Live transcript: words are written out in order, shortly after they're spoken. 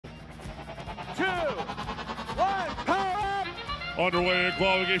Underway in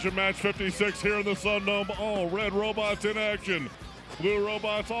qualification match 56 here in the SunDome. All red robots in action. Blue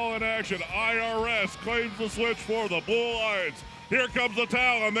robots all in action. IRS claims the switch for the Blue Alliance. Here comes the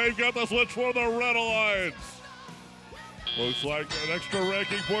Talon. They've got the switch for the Red Alliance. Looks like an extra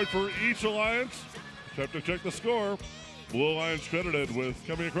ranking point for each alliance. Have to check the score. Blue Alliance credited with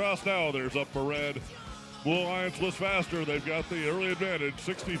coming across now. There's up for red. Blue Alliance was faster. They've got the early advantage,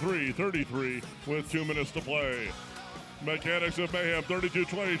 63-33 with 2 minutes to play. Mechanics of Mayhem,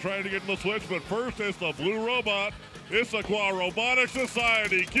 32-20, trying to get in the switch, but first it's the blue robot. It's the Qual Robotics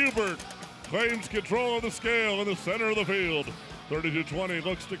Society. Cubert claims control of the scale in the center of the field. 32-20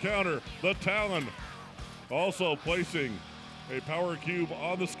 looks to counter. The Talon also placing a power cube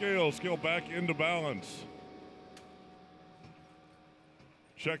on the scale back into balance.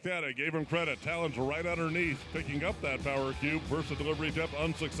 Check that, I gave him credit. Talon's right underneath, picking up that power cube. First delivery attempt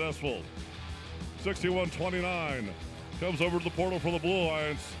unsuccessful. 61-29. Comes over to the portal for the Blue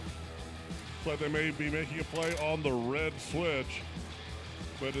Alliance. Looks like they may be making a play on the red switch.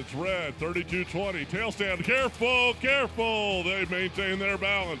 But it's red, 32-20. Tail stand, careful, careful. They maintain their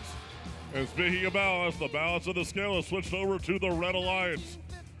balance. And speaking of balance, the balance of the scale is switched over to the Red Alliance.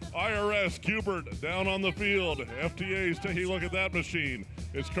 IRS, Cubert down on the field. FTA's taking a look at that machine.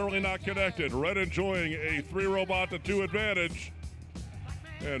 It's currently not connected. Red enjoying a 3 robot to 2 advantage.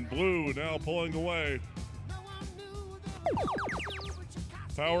 And blue now pulling away.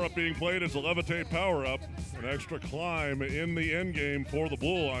 Power up being played is a levitate power up. An extra climb in the end game for the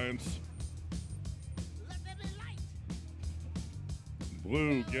Blue Alliance.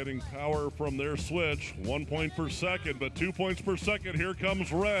 Blue getting power from their switch. 1 point per second, but 2 points per second. Here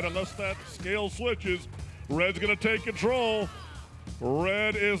comes red. Unless that scale switches, red's going to take control.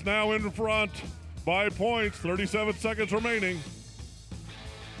 Red is now in front by points. 37 seconds remaining.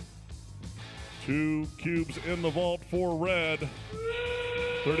 2 cubes in the vault for red.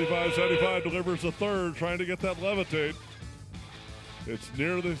 35-75 delivers the third, trying to get that levitate. It's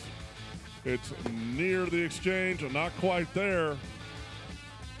near the exchange, and not quite there.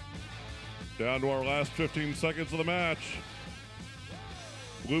 Down to our last 15 seconds of the match.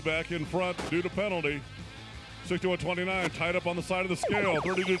 Blue back in front due to penalty. 61-29, tied up on the side of the scale.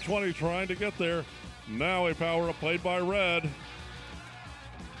 32-20, trying to get there. Now a power up played by red.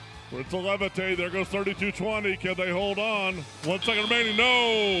 It's a levitate. There goes 32-20. Can they hold on? 1 second remaining.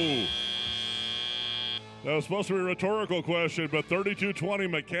 No! That was supposed to be a rhetorical question, but 32-20,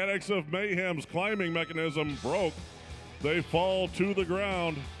 Mechanics of Mayhem's climbing mechanism broke. They fall to the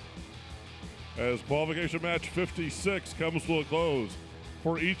ground as qualification match 56 comes to a close.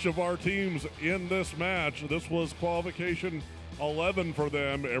 For each of our teams in this match, this was qualification 11 for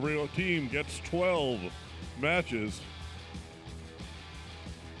them. Every team gets 12 matches.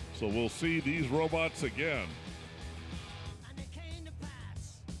 So we'll see these robots again.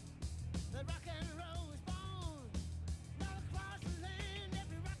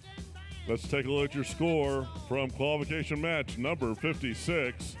 Let's take a look at your score from qualification match number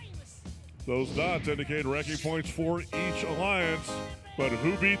 56. Those dots indicate ranking points for each alliance, but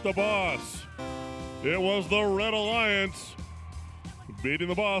who beat the boss? It was the Red Alliance. Beating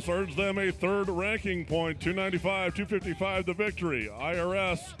the boss earns them a 3rd ranking point, 295, 255 the victory.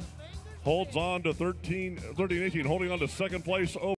 IRS holds on to 13-18, holding on to 2nd place.